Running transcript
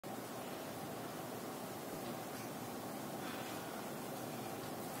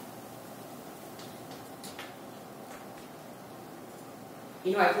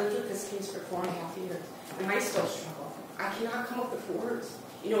You know, I've lived with this case for 4.5 years, and I still struggle. I cannot come up with words.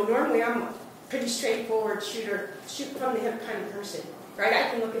 You know, normally I'm a pretty straightforward shooter, shoot from the hip kind of person, right? I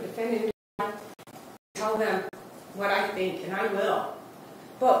can look a defendant in the eye, tell them what I think, and I will.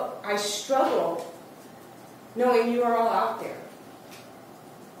 But I struggle knowing you are all out there.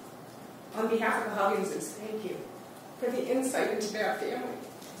 On behalf of the Hugginses, thank you for the insight into that family.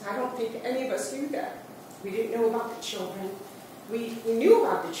 I don't think any of us knew that. We didn't know about the children. We knew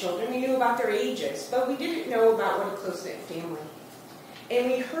about the children, we knew about their ages, but we didn't know about what a close-knit family. And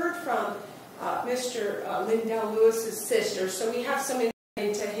we heard from Mr. Lindell Lewis's sister, so we have some insight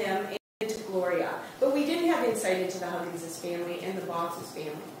into him and into Gloria. But we didn't have insight into the Hugginses family and the Boggs'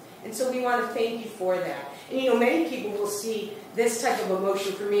 family. And so we want to thank you for that. And you know, many people will see this type of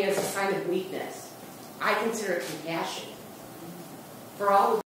emotion for me as a sign of weakness. I consider it compassion for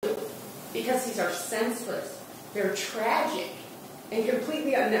all of you, because these are senseless, they're tragic, and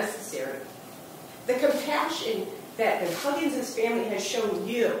completely unnecessary. The compassion that the Hugginses family has shown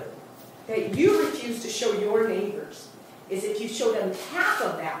you, that you refuse to show your neighbors, is if you showed them half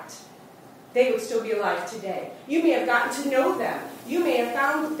of that, they would still be alive today. You may have gotten to know them. You may have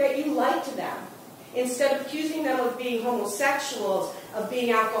found that you liked them. Instead of accusing them of being homosexuals, of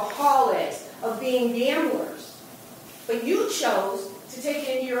being alcoholics, of being gamblers. But you chose to take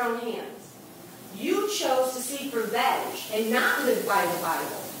it into your own hands. You chose to seek revenge and not live by the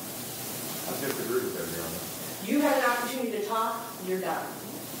Bible. I disagree with that, Your Honor. You had an opportunity to talk, you're done.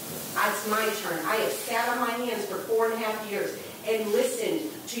 It's my turn. I have sat on my hands for 4.5 years and listened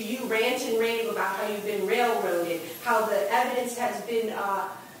to you rant and rave about how you've been railroaded, how the evidence has been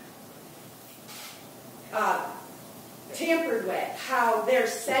tampered with, how they're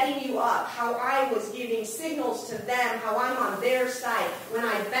setting you up, how I was giving signals to them, how I'm on their side, when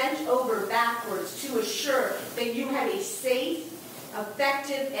I bent over backwards to assure that you had a safe,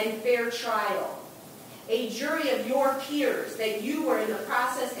 effective, and fair trial. A jury of your peers that you were in the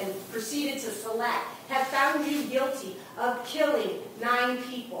process and proceeded to select have found you guilty of killing 9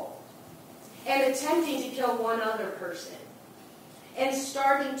 people and attempting to kill 1 other person and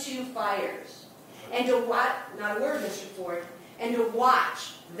starting 2 fires. And to watch, not a word, Mr. Ford, and to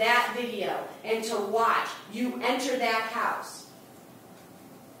watch that video and to watch you enter that house,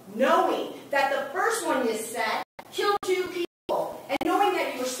 knowing that the first one you set killed 2 people, and knowing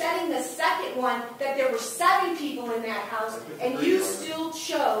that you were setting the second one, that there were 7 people in that house, and you still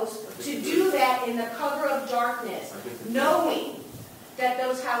chose to do that in the cover of darkness, knowing that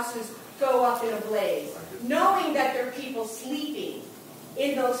those houses go up in a blaze, knowing that there are people sleeping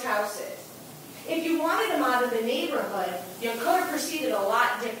in those houses. If you wanted them out of the neighborhood, you could have proceeded a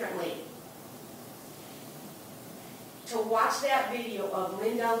lot differently. To watch that video of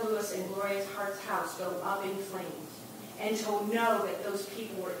Lindell Lewis and Gloria Hart's house go up in flames, and to know that those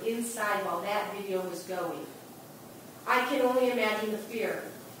people were inside while that video was going, I can only imagine the fear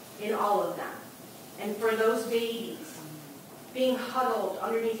in all of them. And for those babies being huddled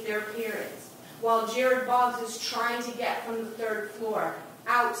underneath their parents, while Jared Boggs is trying to get from the 3rd floor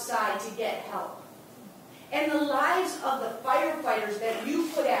outside to get help. And the lives of the firefighters that you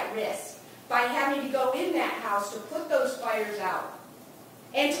put at risk by having to go in that house to put those fires out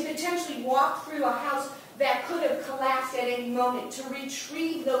and to potentially walk through a house that could have collapsed at any moment to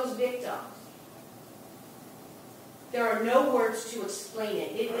retrieve those victims. There are no words to explain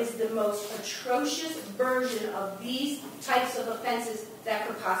it. It is the most atrocious version of these types of offenses that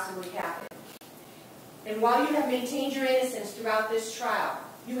could possibly happen. And while you have maintained your innocence throughout this trial,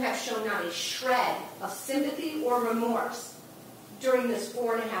 you have shown not a shred of sympathy or remorse during this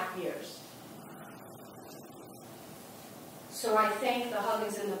 4.5 years. So I thank the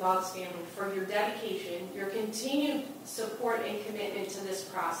Huggins and the Boggs family for your dedication, your continued support and commitment to this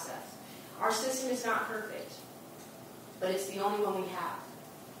process. Our system is not perfect, but it's the only one we have.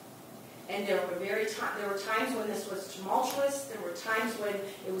 And there were times when this was tumultuous, there were times when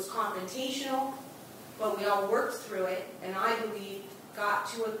it was confrontational, but we all worked through it, and I believe got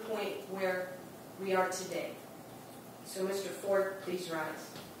to a point where we are today. So Mr. Ford, please rise.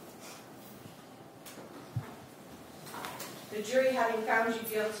 The jury having found you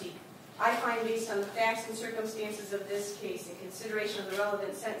guilty, I find based on the facts and circumstances of this case, in consideration of the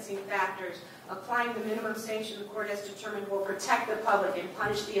relevant sentencing factors, applying the minimum sanction the court has determined will protect the public and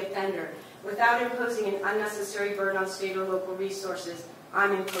punish the offender without imposing an unnecessary burden on state or local resources,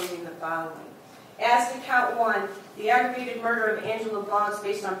 I'm imposing the following. As to count 1, the aggravated murder of Angela Boggs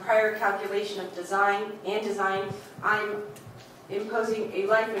based on prior calculation of design, I'm imposing a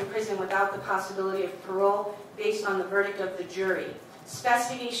life in prison without the possibility of parole based on the verdict of the jury.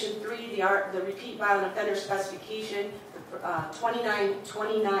 Specification 3, the repeat violent offender specification, the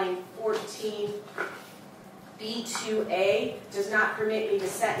 2914 B2A does not permit me to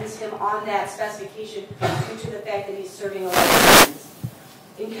sentence him on that specification due to the fact that he's serving a life sentence.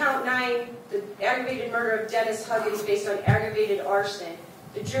 In count 9, the aggravated murder of Dennis Huggins based on aggravated arson,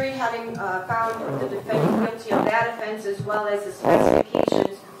 the jury having found the defendant guilty of that offense as well as the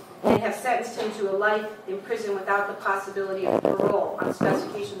specifications and have sentenced him to a life in prison without the possibility of parole on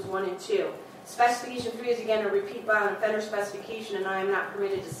specifications 1 and 2. Specification 3 is again a repeat violent offender specification, and I am not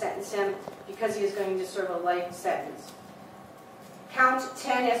permitted to sentence him because he is going to serve a life sentence. Count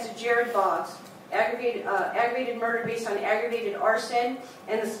 10 as to Jared Boggs, aggravated murder based on aggravated arson,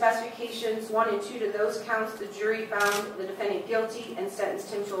 and the specifications 1 and 2 to those counts, the jury found the defendant guilty and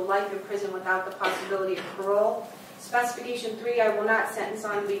sentenced him to a life in prison without the possibility of parole. Specification 3 I will not sentence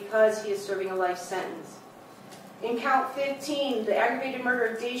on because he is serving a life sentence. In count 15, the aggravated murder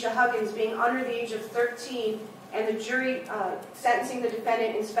of Deja Huggins being under the age of 13, and the jury sentencing the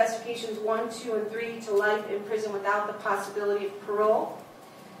defendant in specifications 1, 2, and 3 to life in prison without the possibility of parole.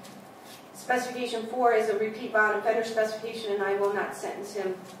 Specification 4 is a repeat violent offender specification, and I will not sentence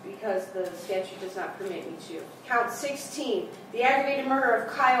him because the statute does not permit me to. Count 16, the aggravated murder of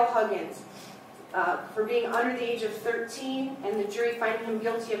Kyle Huggins for being under the age of 13, and the jury finding him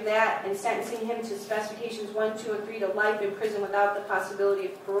guilty of that and sentencing him to specifications 1, 2, and 3 to life in prison without the possibility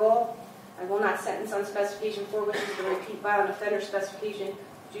of parole. I will not sentence on specification 4, which is the repeat violent offender specification,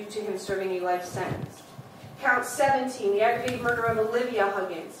 due to him serving a life sentence. Count 17, the aggravated murder of Olivia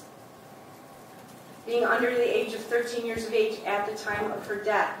Huggins, being under the age of 13 years of age at the time of her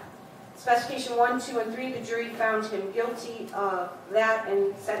death. Specification 1, 2, and 3, the jury found him guilty of that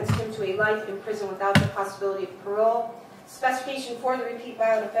and sentenced him to a life in prison without the possibility of parole. Specification 4, the repeat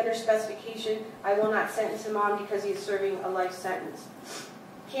violent offender specification, I will not sentence him on because he is serving a life sentence.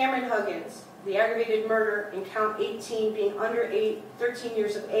 Cameron Huggins, the aggravated murder in count 18, being under 13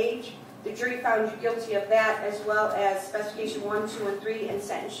 years of age, the jury found you guilty of that as well as specification 1, 2, and 3 and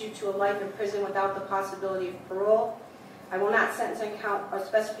sentenced you to a life in prison without the possibility of parole. I will not sentence on count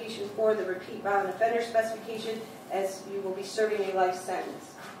specification 4, the repeat violent offender specification, as you will be serving a life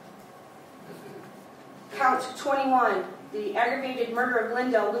sentence. Count 21, the aggravated murder of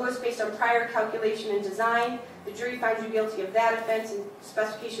Lindell Lewis based on prior calculation and design. The jury finds you guilty of that offense in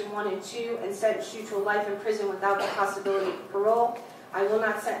specification 1 and 2 and sentenced you to a life in prison without the possibility of parole. I will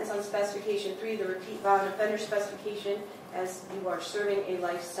not sentence on specification 3, the repeat violent offender specification, as you are serving a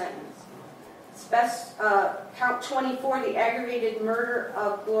life sentence. Count 24, the aggravated murder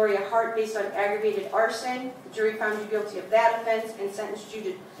of Gloria Hart based on aggravated arson. The jury found you guilty of that offense and sentenced you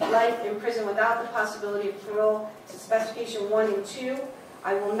to life in prison without the possibility of parole. To specification 1 and 2,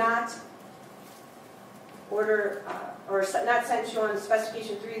 I will not not sentence you on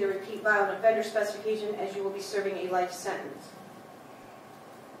specification 3, the repeat violent offender specification, as you will be serving a life sentence.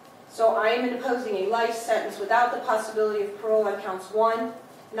 So I am imposing a life sentence without the possibility of parole on counts 1,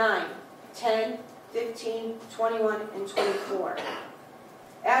 9, 10, 15, 21, and 24.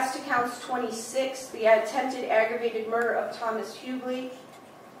 As to counts 26, the attempted aggravated murder of Thomas Hughley,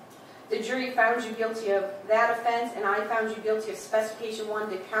 the jury found you guilty of that offense, and I found you guilty of specification 1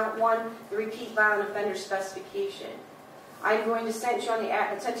 to count 1, the repeat violent offender specification. I'm going to sentence you on the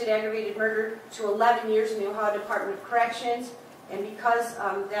attempted aggravated murder to 11 years in the Ohio Department of Corrections, and because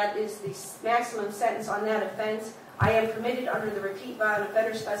that is the maximum sentence on that offense, I am permitted under the repeat violent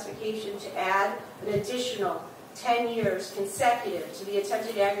offender specification to add an additional 10 years consecutive to the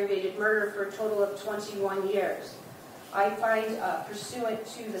attempted aggravated murder for a total of 21 years. I find, pursuant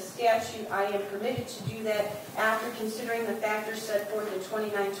to the statute, I am permitted to do that after considering the factors set forth in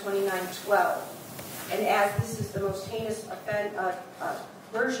 2929-12. And as this is the most heinous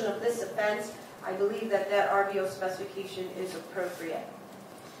version of this offense, I believe that that RVO specification is appropriate.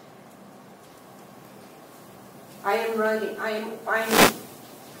 I am finding,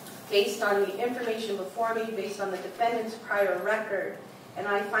 based on the information before me, based on the defendant's prior record, and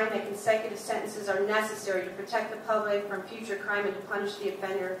I find that consecutive sentences are necessary to protect the public from future crime and to punish the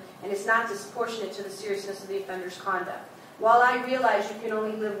offender, and is not disproportionate to the seriousness of the offender's conduct. While I realize you can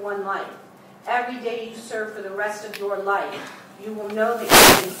only live one life, every day you serve for the rest of your life, you will know that you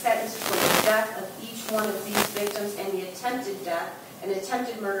have been sentenced for the death of each one of these victims and the attempted death and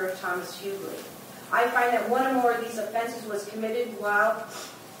attempted murder of Thomas Hughley. I find that one or more of these offenses was committed while,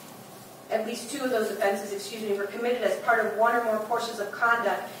 at least 2 of those offenses, were committed as part of 1 or more portions of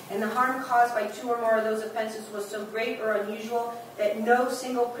conduct, and the harm caused by 2 or more of those offenses was so great or unusual that no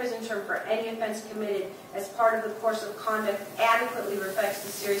single prison term for any offense committed as part of the course of conduct adequately reflects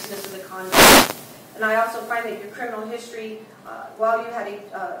the seriousness of the conduct. And I also find that your criminal history, while you had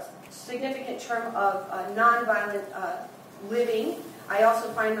a significant term of nonviolent living. I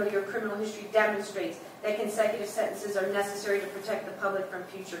also find that your criminal history demonstrates that consecutive sentences are necessary to protect the public from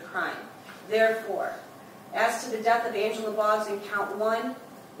future crime. Therefore, as to the death of Angela Boggs in count 1,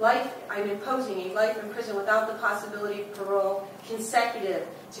 I'm imposing a life in prison without the possibility of parole, consecutive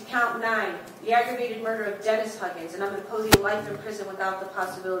to count 9, the aggravated murder of Dennis Huggins, and I'm imposing life in prison without the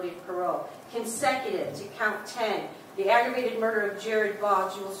possibility of parole. Consecutive to count 10, the aggravated murder of Jared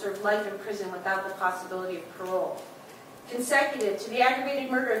Boggs, you will serve life in prison without the possibility of parole. Consecutive to the aggravated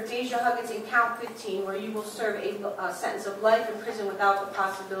murder of Deja Huggins in count 15, where you will serve a sentence of life in prison without the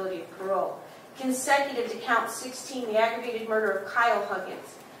possibility of parole. Consecutive to count 16, the aggravated murder of Kyle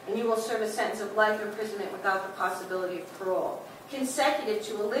Huggins, and you will serve a sentence of life imprisonment without the possibility of parole. Consecutive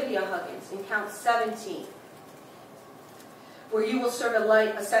to Olivia Huggins in count 17, where you will serve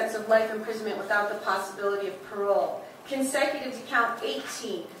a sentence of life imprisonment without the possibility of parole. Consecutive to count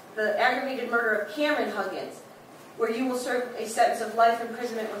 18, the aggravated murder of Cameron Huggins, where you will serve a sentence of life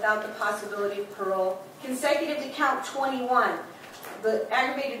imprisonment without the possibility of parole. Consecutive to count 21, the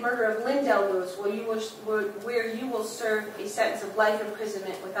aggravated murder of Lindell Lewis, where you will serve a sentence of life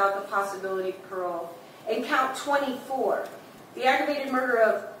imprisonment without the possibility of parole. And count 24, the aggravated murder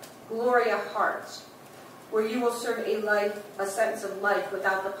of Gloria Hart, where you will serve a sentence of life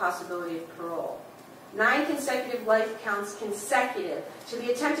without the possibility of parole. 9 consecutive life counts consecutive to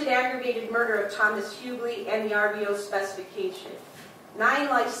the attempted aggravated murder of Thomas Hughley and the RBO specification. 9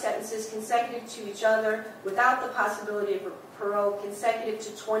 life sentences consecutive to each other without the possibility of parole, consecutive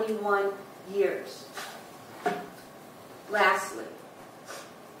to 21 years. Lastly,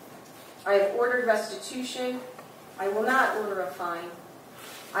 I have ordered restitution. I will not order a fine.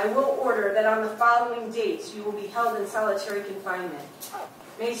 I will order that on the following dates you will be held in solitary confinement.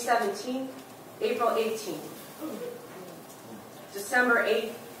 May 17th, April 18th, December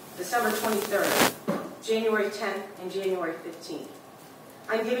 8th, December 23rd, January 10th, and January 15th.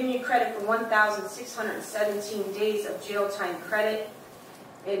 I'm giving you credit for 1,617 days of jail time credit,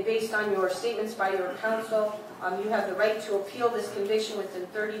 and based on your statements by your counsel, you have the right to appeal this conviction within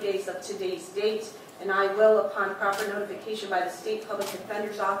 30 days of today's date, and I will, upon proper notification by the State Public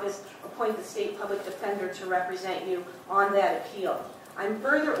Defender's Office, appoint the State Public Defender to represent you on that appeal. I'm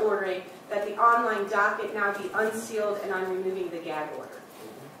further ordering that the online docket now be unsealed, and I'm removing the gag order.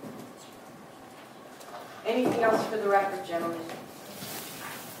 Anything else for the record, gentlemen?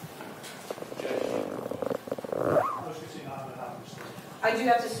 I do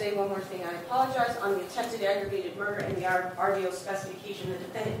have to say one more thing. I apologize. On the attempted aggravated murder and the RDO specification, the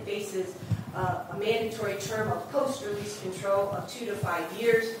defendant faces a mandatory term of post-release control of 2 to 5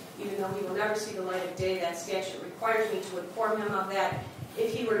 years, even though he will never see the light of day. That statute requires me to inform him of that.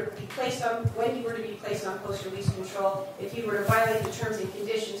 If he were to be placed on, when he were to be placed on post-release control, if he were to violate the terms and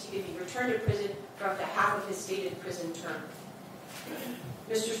conditions, he could be returned to prison for up to half of his stated prison term.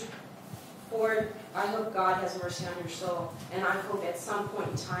 Mr. Ford, I hope God has mercy on your soul, and I hope at some point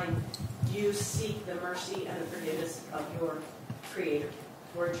in time you seek the mercy and the forgiveness of your Creator.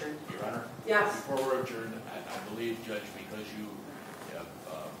 We're adjourned. Your Honor? Yes. Before we're adjourned, I believe, Judge, because you have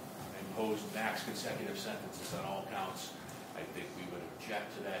imposed max consecutive sentences on all counts, I think we would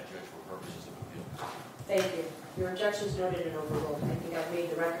object to that, Judge, for purposes of appeal. Thank you. Your objections noted and overruled. I think I've made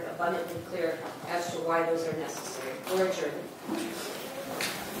the record abundantly clear as to why those are necessary. We're adjourned.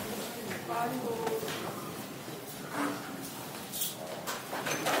 Bible.